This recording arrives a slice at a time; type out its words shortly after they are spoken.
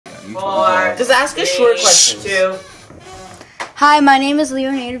You four. Just ask a short question. 2. Hi, my name is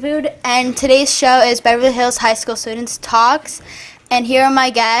Leora Naydavood, and today's show is Beverly Hills High School Students Talks. And here are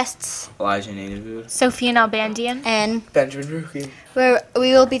my guests, Elijah Naydavood, Sofia Nalbandian, and Benjamin Beroukhim. where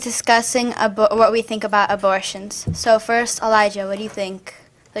we will be discussing what we think about abortions. So first, Elijah, what do you think?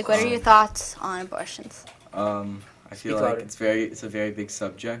 Like, what are your thoughts on abortions? I feel like it's a very big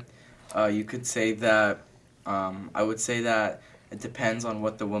subject. You could say that I would say that it depends on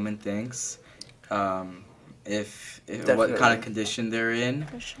what the woman thinks. If what kind of condition they're in.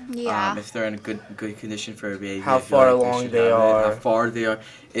 Yeah. If they're in a good condition for a baby. How far along they are. How far they are.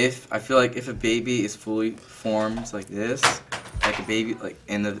 I feel like if a baby is fully formed like this, like a baby like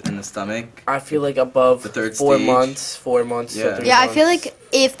in the stomach. I feel like above the third 4 stage. months. 4 months. Yeah. To 3 Yeah, I months. feel like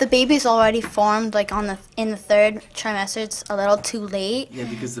if the baby's already formed, like in the third trimester, it's a little too late Yeah,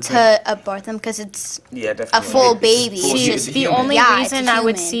 because to abort them because it's definitely. a full baby. It's a the human. only Yeah, reason it's a I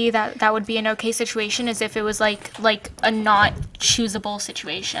would human. see that would be an okay situation is if it was like a not choosable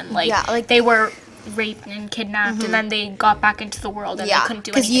situation. Like, Yeah, like- they were raped and kidnapped and then they got back into the world and they Yeah, couldn't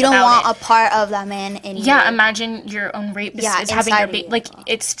do because anything you don't about want it. a part of that man in you. Yeah, imagine your own rapist Yeah, is having your inside of baby. you. Like,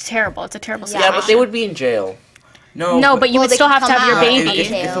 it's terrible. It's a terrible Yeah. situation. Yeah, but they would be in jail. No, but you Well, would they still could have to come have your out. baby.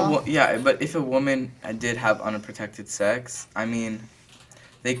 Jail. But if a woman did have unprotected sex, I mean,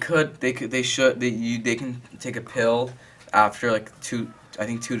 they can take a pill after like 2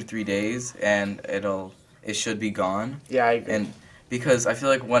 to 3 days, and it should be gone. Yeah, I agree. And because I feel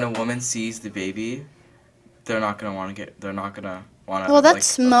like when a woman sees the baby, they're not gonna want to. Well,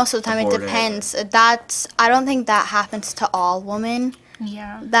 that's most of the time. It abort depends. I don't think that happens to all women.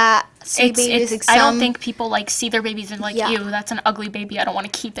 Yeah. That see babies. I don't think people like see their babies and like, Yeah. ew, that's an ugly baby. I don't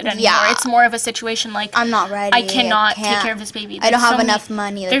want to keep it anymore. Yeah. It's more of a situation like, I'm not ready. I cannot can't- take care of this baby. I don't There's have so enough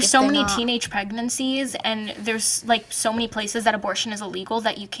money. Like, There's if so they're many not- teenage pregnancies, and there's like so many places that abortion is illegal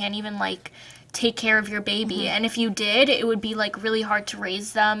that you can't even like take care of your baby. Mm-hmm. And if you did, it would be like really hard to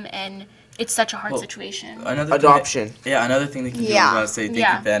raise them, and it's such a hard situation. Adoption. Another thing they can do Yeah. is I say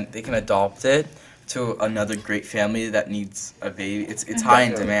they can adopt it to another great family that needs a baby. It's high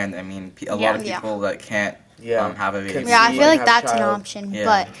in demand. I mean, a lot of Yeah. people that can't have a baby. Yeah, I feel like have a that's an child. option, Yeah.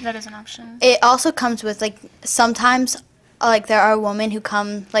 but That is an option. it also comes with like sometimes like there are women who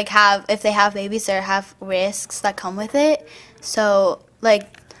come like if they have babies there have risks that come with it. So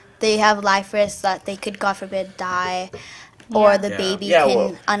like they have life risks that they could, God forbid, die. Or the Yeah. baby Yeah, can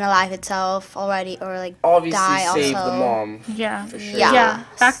well- unalive itself already, or like Obviously, die save also. the mom. Yeah. For sure. Yeah. Yeah,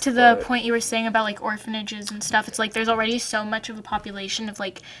 back to the But- point you were saying about like orphanages and stuff. It's like there's already so much of a population of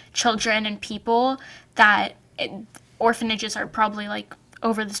like children and people that orphanages are probably like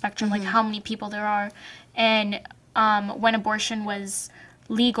over the spectrum, like how many people there are. And when abortion was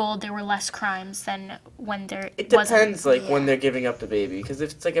legal, there were less crimes than when there It wasn't. depends, like, when they're giving up the baby. Because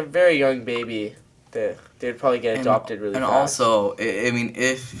if it's, like, a very young baby, they'd probably get adopted really and fast. also, I mean,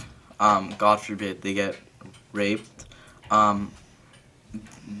 if God forbid they get raped,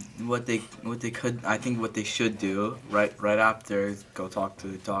 what they should do right after is go talk to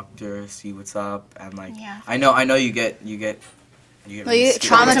the doctor, see what's up, and like I know you get Well, you really get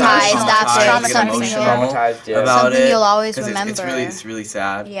scared, traumatized after you get something. emotional Traumatized, yeah. about Something it. you'll always 'cause remember. It's really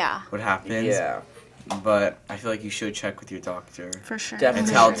sad. Yeah. What happens. Yeah. But I feel like you should check with your doctor. For sure.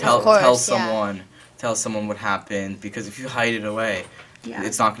 Definitely. And tell Of course, tell someone what happened, because if you hide it away, Yeah.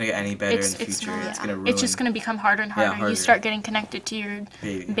 it's not gonna get any better in the It's future. not. It's gonna ruin. It's just gonna become harder and harder. harder. You start getting connected to your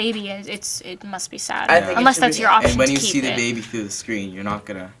Baby. baby. It must be sad. I think it Unless should that's be- your option. And when to you keep see the it. baby through the screen, you're not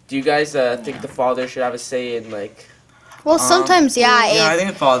gonna. Do you guys think the father should have a say in, like... Well, sometimes, yeah. I If,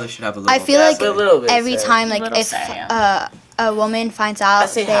 think the father should have a little. I feel bit. like a little bit every say. time, like Little if say, yeah. a woman finds out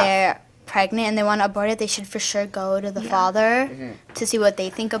say they're pregnant and they want to abort it, they should for sure go to the father to see what they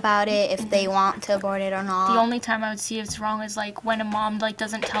think about it, if they want to abort it or not. The only time I would see it's wrong is like when a mom like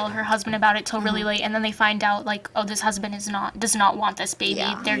doesn't tell her husband about it till really late, and then they find out like, oh, this husband does not want this baby.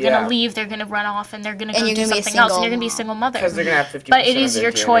 Yeah. They're Yeah. gonna leave. They're gonna run off, and they're gonna go you're do gonna be a something else, and single you're gonna be a mom. single mother. Because they're going to have 50% But it is of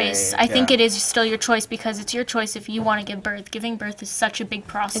your their choice. DNA. I think Yeah. it is still your choice because it's your choice if you want to give birth. Giving birth is such a big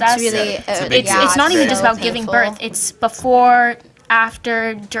process. It's really, It's a big deal. It's not even very just about giving painful. birth. It's before,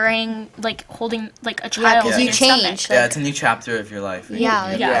 after, during, like holding like a child. because in you your change. stomach. Yeah, it's a new chapter of your life. Yeah,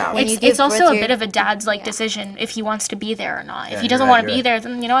 like, Yeah, when you it's give also birth, a you're- bit of a dad's like decision if he wants to be there or not. Yeah, If he doesn't you're want right, to be you're there,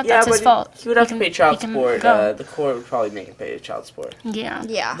 then you know what, Yeah, that's but his fault. he would have to can- pay child he can support. go. The court would probably make him pay child support. Yeah.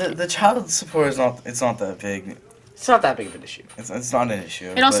 Yeah. The child support is not. It's not that big. It's not that big of an issue. It's not an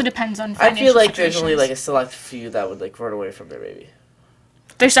issue. It also but- depends on I financial feel like there's only situations. like a select few that would like run away from their baby.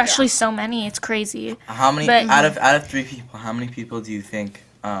 There's actually so many. It's crazy. How many But- out of 3 people? How many people do you think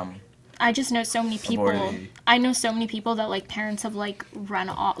I just know so many people. Aborted. I know so many people that like parents have like run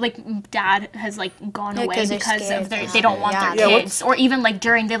off. Like dad has like gone away because scared of their. for They don't want Yeah. their Yeah, kids, or even like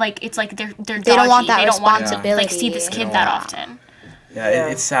during they like it's like they're dodgy. They don't want that They don't want to responsibility. like see this kid Yeah. that often. Yeah, Yeah.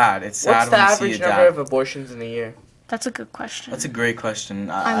 it's sad. It's sad What's the when you average see a number dad. of abortions in a year? That's a good question. That's a great question.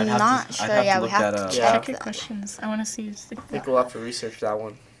 I'm not sure. I'd have Yeah, to we look have that to up. Yeah. Check your questions. I want to see. I think we'll have to research that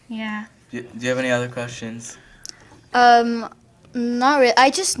one. Yeah. Do you have any other questions? Not really. I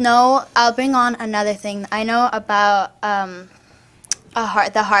just know. I'll bring on another thing. I know about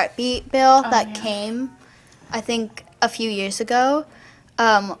the heartbeat bill that yeah. came, I think, a few years ago,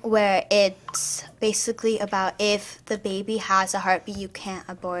 where it's basically about if the baby has a heartbeat, you can't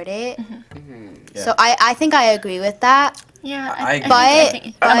abort it. Yeah. So I think I agree with that. Yeah. I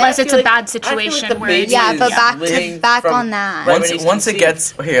agree. But- unless I it's feel a like- bad I feel like situation the where baby Yeah, is but living back from- on that. Right. Once when he's once it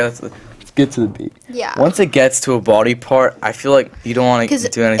conceived. gets here, let's get to the beat. Yeah. Once it gets to a body part, I feel like you don't want to Because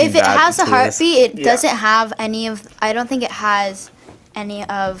do anything if it bad has a to this. heartbeat, it Yeah. doesn't have any of. I don't think it has any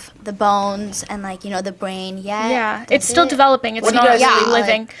of the bones and the brain yet. Yeah, does it's still it? developing. It's What do you not guys really think?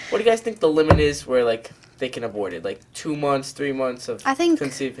 living. What do you guys think the limit is where like they can abort it? Like 2 months, 3 months of I think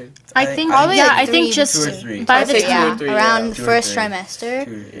conceiving. I I think think- Probably yeah, like I think 3 just Two or three. by I'd the say time. 2 or Yeah, 3, around yeah. the 2 or first 3. trimester.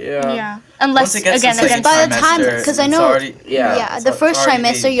 Yeah. Yeah, unless Once it gets again, to the second By the time, trimester, because I it's know, already, Yeah. the first it's already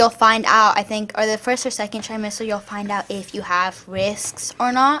trimester being- you'll find out, I think, or the first or second trimester you'll find out if you have risks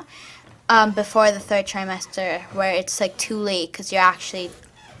or not. Before the third trimester, where it's like too late because you're actually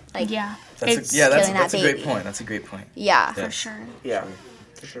like yeah, That's it's that's killing that a great baby. point. That's a great point. yeah. Yeah. for sure. Yeah.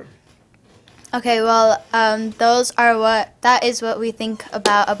 For sure. Okay, well, that is what we think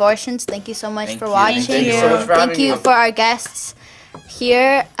about abortions. Thank you so much Thank for you. watching. Thank you so much for Thank having you me. for our guests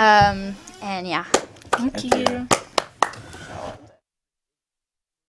here. And yeah. Thank Thank you. you.